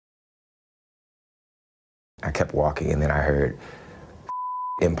I kept walking, and then I heard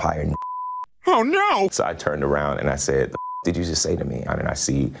Empire. Oh no! So I turned around and I said, did you just say to me? And I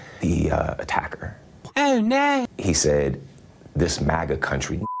see the attacker. Oh no! He said, this MAGA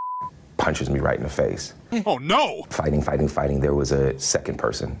country punches me right in the face. Oh no! Fighting. There was a second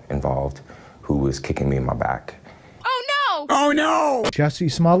person involved who was kicking me in my back. Oh no! Oh no!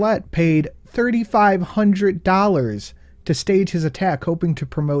 Jussie Smollett paid $3,500 to stage his attack, hoping to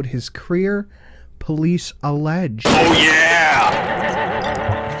promote his career, police allege. Oh yeah!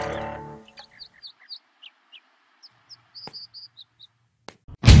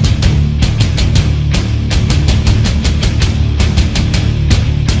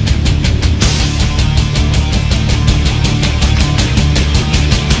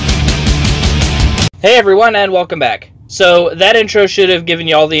 Hey everyone, and welcome back. So, that intro should have given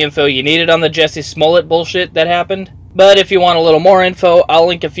you all the info you needed on the Jussie Smollett bullshit that happened. But if you want a little more info, I'll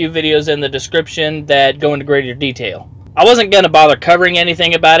link a few videos in the description that go into greater detail. I wasn't going to bother covering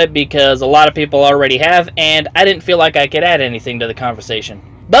anything about it because a lot of people already have, and I didn't feel like I could add anything to the conversation.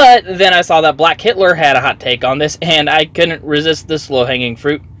 But then I saw that Black Hitler had a hot take on this, and I couldn't resist this low-hanging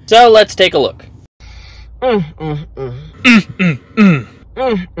fruit. So let's take a look.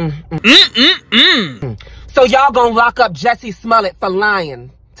 So y'all gonna lock up Jussie Smollett for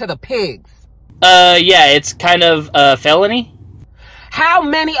lying to the pigs? Yeah, it's kind of a felony. How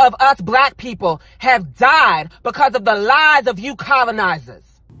many of us black people have died because of the lies of you colonizers?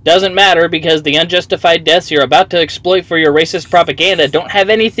 Doesn't matter, because the unjustified deaths you're about to exploit for your racist propaganda don't have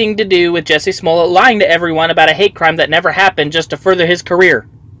anything to do with Jussie Smollett lying to everyone about a hate crime that never happened just to further his career.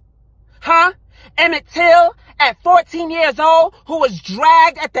 Huh? Emmett Till, at 14 years old, who was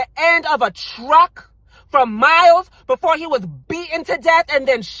dragged at the end of a truck for miles before he was beaten to death and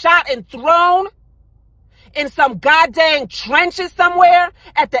then shot and thrown in some goddamn trenches somewhere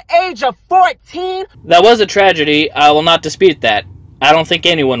at the age of 14? That was a tragedy. I will not dispute that. I don't think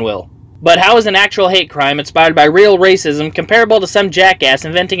anyone will. But how is an actual hate crime inspired by real racism comparable to some jackass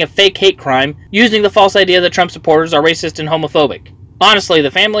inventing a fake hate crime using the false idea that Trump supporters are racist and homophobic? Honestly, the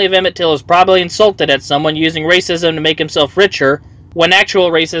family of Emmett Till is probably insulted at someone using racism to make himself richer when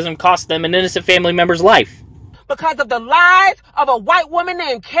actual racism cost them an innocent family member's life. Because of the lies of a white woman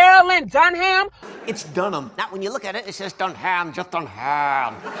named Carolyn Dunham? It's Dunham. Not when you look at it, it says Dunham, just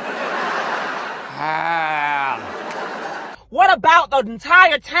Dunham. Ham. What about the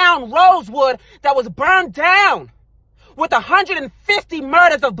entire town, Rosewood, that was burned down with 150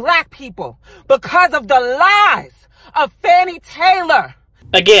 murders of black people because of the lies of Fannie Taylor?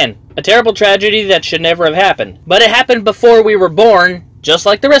 Again, a terrible tragedy that should never have happened. But it happened before we were born, just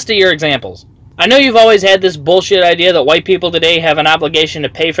like the rest of your examples. I know you've always had this bullshit idea that white people today have an obligation to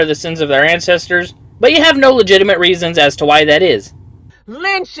pay for the sins of their ancestors, but you have no legitimate reasons as to why that is.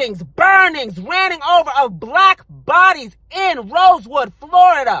 Lynchings, burnings, running over of black bodies in Rosewood,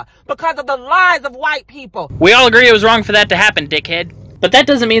 Florida, because of the lies of white people. We all agree it was wrong for that to happen, dickhead. But that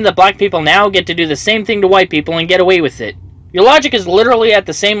doesn't mean that black people now get to do the same thing to white people and get away with it. Your logic is literally at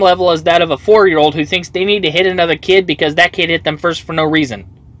the same level as that of a 4-year-old who thinks they need to hit another kid because that kid hit them first for no reason.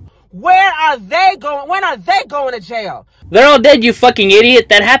 Where are they going? When are they going to jail? They're all dead, you fucking idiot.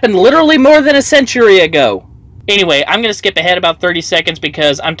 That happened literally more than a century ago. Anyway, I'm going to skip ahead about 30 seconds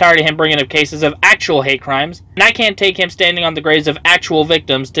because I'm tired of him bringing up cases of actual hate crimes, and I can't take him standing on the graves of actual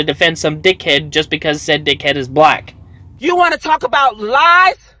victims to defend some dickhead just because said dickhead is black. You want to talk about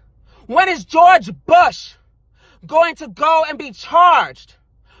lies? When is George Bush going to go and be charged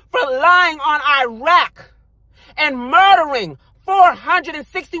for lying on Iraq and murdering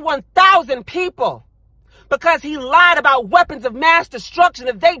 461,000 people because he lied about weapons of mass destruction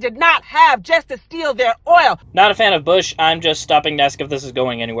that they did not have just to steal their oil? Not a fan of Bush. I'm just stopping to ask if this is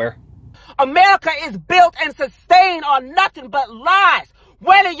going anywhere. America is built and sustained on nothing but lies.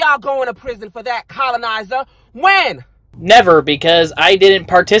 When are y'all going to prison for that, colonizer? When? Never, because I didn't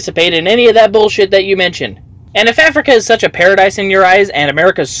participate in any of that bullshit that you mentioned. And if Africa is such a paradise in your eyes and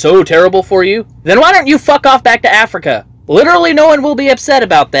America's so terrible for you, then why don't you fuck off back to Africa? Literally no one will be upset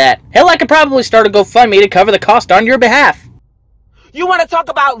about that. Hell, I could probably start a GoFundMe to cover the cost on your behalf. You want to talk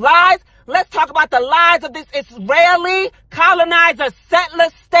about lies? Let's talk about the lies of this Israeli colonizer settler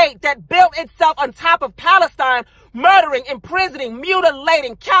state that built itself on top of Palestine, murdering, imprisoning,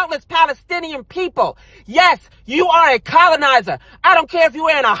 mutilating countless Palestinian people. Yes, you are a colonizer. I don't care if you're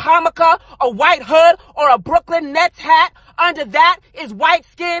wearing a yarmulke, a white hood, or a Brooklyn Nets hat. Under that is white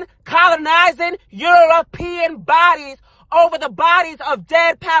skin colonizing European bodies over the bodies of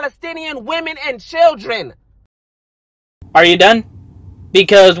dead Palestinian women and children. Are you done?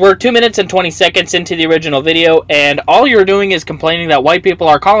 Because we're 2 minutes and 20 seconds into the original video, and all you're doing is complaining that white people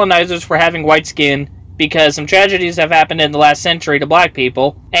are colonizers for having white skin, because some tragedies have happened in the last century to black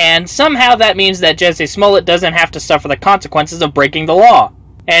people, and somehow that means that Jussie Smollett doesn't have to suffer the consequences of breaking the law.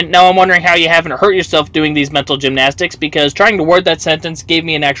 And now I'm wondering how you haven't hurt yourself doing these mental gymnastics, because trying to word that sentence gave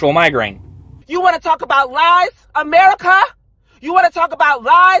me an actual migraine. You want to talk about lies, America? You want to talk about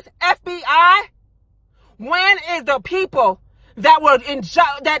lies, FBI? When is the people that were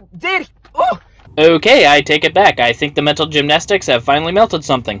that did... Ooh, Okay, I take it back. I think the mental gymnastics have finally melted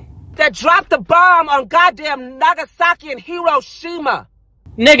something. that dropped the bomb on goddamn Nagasaki and Hiroshima?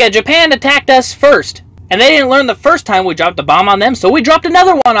 Nigga, Japan attacked us first. And they didn't learn the first time we dropped a bomb on them, so we dropped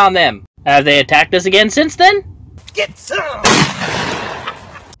another one on them. Have they attacked us again since then? Get some!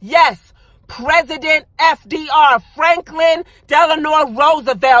 Yes, President FDR, Franklin Delano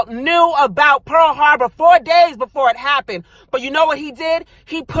Roosevelt, knew about Pearl Harbor 4 days before it happened. But you know what he did?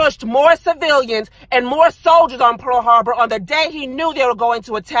 He pushed more civilians and more soldiers on Pearl Harbor on the day he knew they were going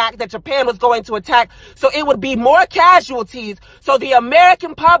to attack, that Japan was going to attack, so it would be more casualties, so the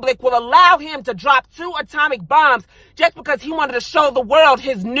American public will allow him to drop 2 atomic bombs just because he wanted to show the world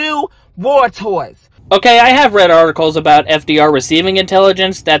his new war toys. Okay, I have read articles about FDR receiving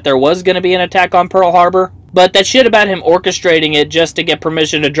intelligence that there was going to be an attack on Pearl Harbor, but that shit about him orchestrating it just to get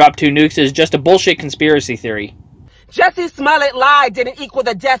permission to drop 2 nukes is just a bullshit conspiracy theory. Jussie Smollett lie didn't equal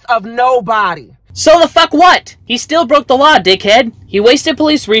the death of nobody. So the fuck what? He still broke the law, dickhead. He wasted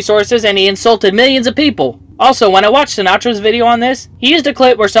police resources and he insulted millions of people. Also, when I watched Sinatra's video on this, he used a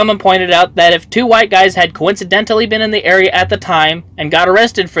clip where someone pointed out that if 2 white guys had coincidentally been in the area at the time and got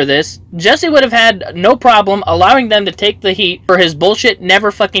arrested for this, Jussie would have had no problem allowing them to take the heat for his bullshit never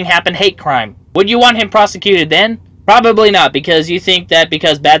fucking happened hate crime. Would you want him prosecuted then? Probably not, because you think that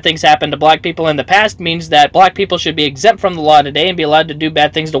because bad things happened to black people in the past means that black people should be exempt from the law today and be allowed to do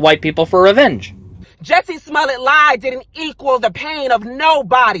bad things to white people for revenge. Jussie Smollett lie didn't equal the pain of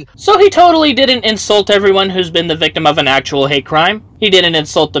nobody. So he totally didn't insult everyone who's been the victim of an actual hate crime. He didn't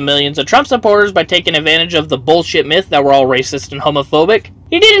insult the millions of Trump supporters by taking advantage of the bullshit myth that we're all racist and homophobic.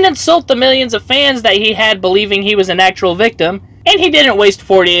 He didn't insult the millions of fans that he had believing he was an actual victim. And he didn't waste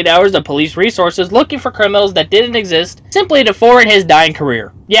 48 hours of police resources looking for criminals that didn't exist simply to forward his dying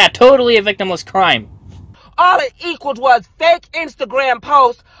career. Yeah, totally a victimless crime. All it equaled was fake Instagram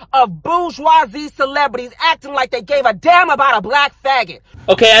posts of bourgeoisie celebrities acting like they gave a damn about a black faggot.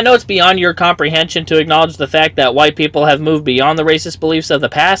 Okay, I know it's beyond your comprehension to acknowledge the fact that white people have moved beyond the racist beliefs of the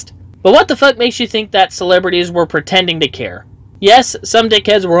past, but what the fuck makes you think that celebrities were pretending to care? Yes, some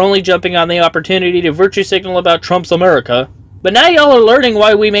dickheads were only jumping on the opportunity to virtue signal about Trump's America, but now y'all are learning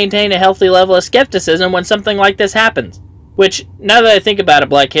why we maintain a healthy level of skepticism when something like this happens. Which, now that I think about it,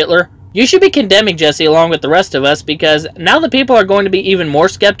 Black Hitler, you should be condemning Jussie along with the rest of us, because now the people are going to be even more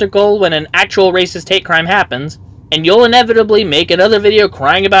skeptical when an actual racist hate crime happens, and you'll inevitably make another video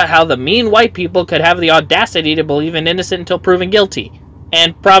crying about how the mean white people could have the audacity to believe in innocent until proven guilty.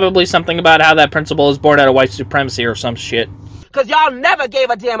 And probably something about how that principle is born out of white supremacy or some shit. Cause y'all never gave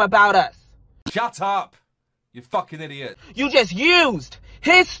a damn about us. Shut up, you fucking idiot. You just used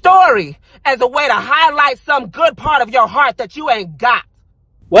his story as a way to highlight some good part of your heart that you ain't got.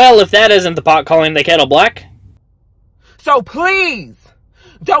 Well, if that isn't the pot calling the kettle black. So please,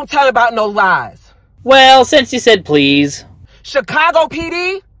 don't tell about no lies. Well, since you said please. Chicago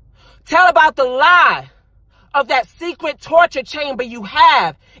PD, tell about the lie of that secret torture chamber you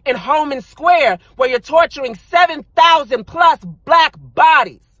have in Homan Square where you're torturing 7,000 plus black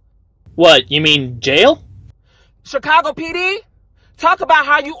bodies. What, you mean jail? Chicago PD, talk about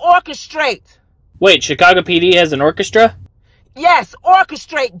how you orchestrate. Wait, Chicago PD has an orchestra? Yes,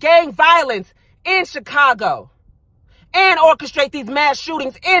 orchestrate gang violence in Chicago. And orchestrate these mass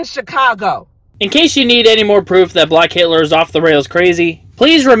shootings in Chicago. In case you need any more proof that Black Hitler is off the rails crazy,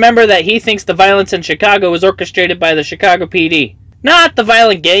 please remember that he thinks the violence in Chicago was orchestrated by the Chicago PD. Not the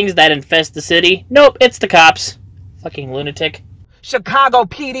violent gangs that infest the city. Nope, it's the cops. Fucking lunatic. Chicago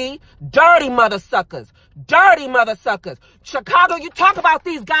PD, dirty mother suckers. Dirty mother suckers. Chicago, you talk about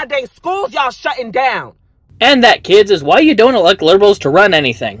these goddamn schools y'all shutting down. And that, kids, is why you don't elect liberals to run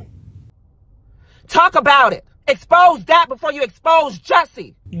anything. Talk about it. Expose that before you expose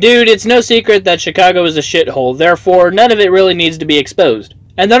Jussie. Dude, it's no secret that Chicago is a shithole, therefore none of it really needs to be exposed.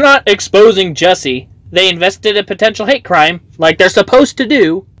 And they're not exposing Jussie. They investigated a potential hate crime, like they're supposed to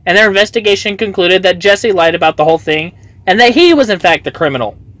do, and their investigation concluded that Jussie lied about the whole thing, and that he was in fact the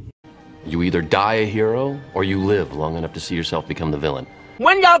criminal. You either die a hero, or you live long enough to see yourself become the villain.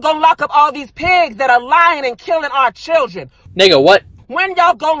 When y'all gonna lock up all these pigs that are lying and killing our children? Nigga, what? When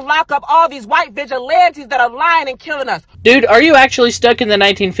y'all gonna lock up all these white vigilantes that are lying and killing us? Dude, are you actually stuck in the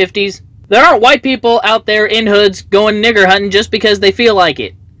 1950s? There aren't white people out there in hoods going nigger hunting just because they feel like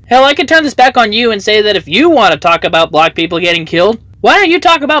it. Hell, I could turn this back on you and say that if you want to talk about black people getting killed, why don't you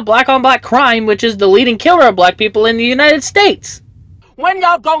talk about black-on-black crime, which is the leading killer of black people in the United States? When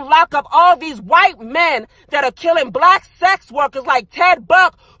y'all gonna lock up all these white men that are killing black sex workers like Ted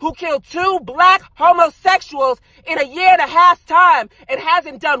Buck, who killed 2 black homosexuals in a year and a half's time and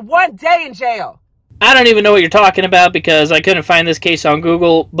hasn't done 1 day in jail? I don't even know what you're talking about because I couldn't find this case on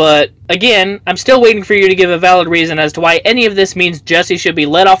Google, but again, I'm still waiting for you to give a valid reason as to why any of this means Jussie should be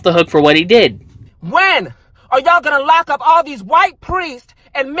let off the hook for what he did. When are y'all gonna lock up all these white priests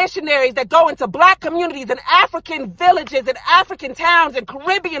and missionaries that go into black communities and African villages and African towns and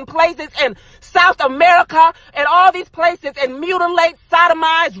Caribbean places and South America and all these places and mutilate,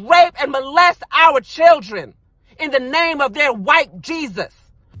 sodomize, rape, and molest our children in the name of their white Jesus?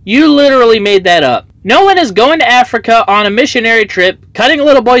 You literally made that up. No one is going to Africa on a missionary trip, cutting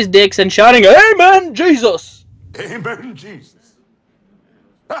little boys' dicks and shouting, "Amen, Jesus!" Amen, Jesus.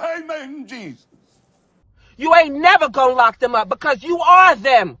 Amen, Jesus. You ain't never gonna lock them up because you are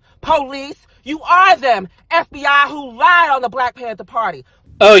them, police. You are them, FBI, who lied on the Black Panther Party.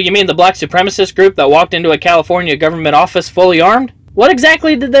 Oh, you mean the black supremacist group that walked into a California government office fully armed? What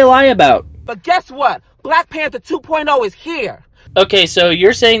exactly did they lie about? But guess what? Black Panther 2.0 is here. Okay, so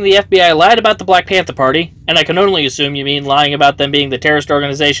you're saying the FBI lied about the Black Panther Party, and I can only assume you mean lying about them being the terrorist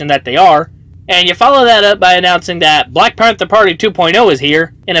organization that they are, and you follow that up by announcing that Black Panther Party 2.0 is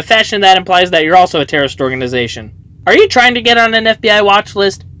here, in a fashion that implies that you're also a terrorist organization. Are you trying to get on an FBI watch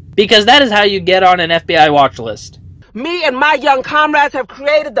list? Because that is how you get on an FBI watch list. Me and my young comrades have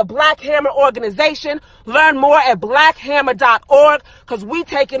created the Black Hammer organization. Learn more at blackhammer.org, because we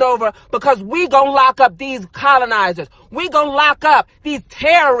taking over, because we gonna lock up these colonizers. We gonna lock up these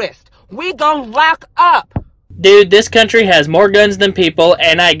terrorists. We gonna lock up. Dude, this country has more guns than people,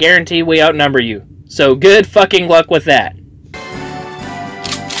 and I guarantee we outnumber you. So good fucking luck with that.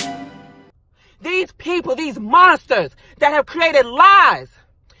 These people, these monsters that have created lies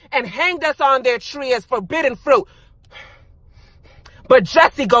and hanged us on their tree as forbidden fruit. But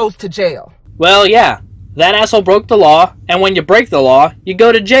Jussie goes to jail. Well, yeah. That asshole broke the law, and when you break the law, you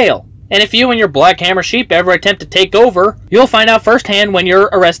go to jail. And if you and your Black Hammer sheep ever attempt to take over, you'll find out firsthand when you're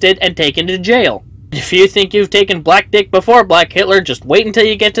arrested and taken to jail. If you think you've taken black dick before Black Hitler, just wait until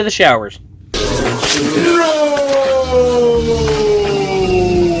you get to the showers.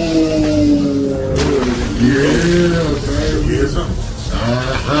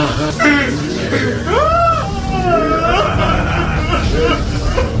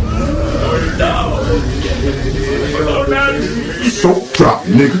 Soap drop,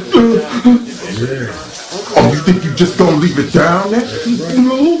 nigga. Oh, you think you just gonna leave it down there?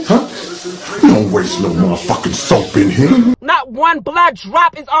 Huh? You don't waste no motherfucking soap in here. Not one blood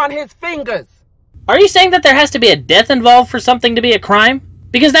drop is on his fingers. Are you saying that there has to be a death involved for something to be a crime?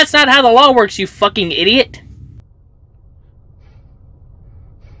 Because that's not how the law works, you fucking idiot.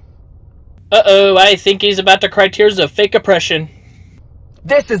 Uh-oh, I think he's about to cry tears of fake oppression.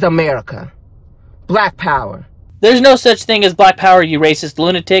 This is America. Black power. There's no such thing as black power, you racist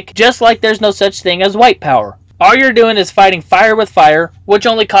lunatic, just like there's no such thing as white power. All you're doing is fighting fire with fire, which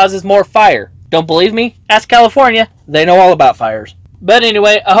only causes more fire. Don't believe me? Ask California. They know all about fires. But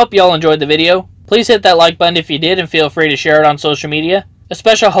anyway, I hope y'all enjoyed the video. Please hit that like button if you did, and feel free to share it on social media. A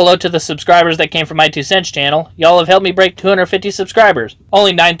special hello to the subscribers that came from my 2 cents channel. Y'all have helped me break 250 subscribers.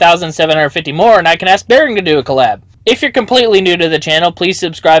 Only 9,750 more, and I can ask Baron to do a collab. If you're completely new to the channel, please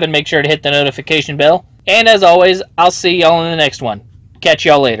subscribe and make sure to hit the notification bell. And as always, I'll see y'all in the next one. Catch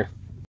y'all later.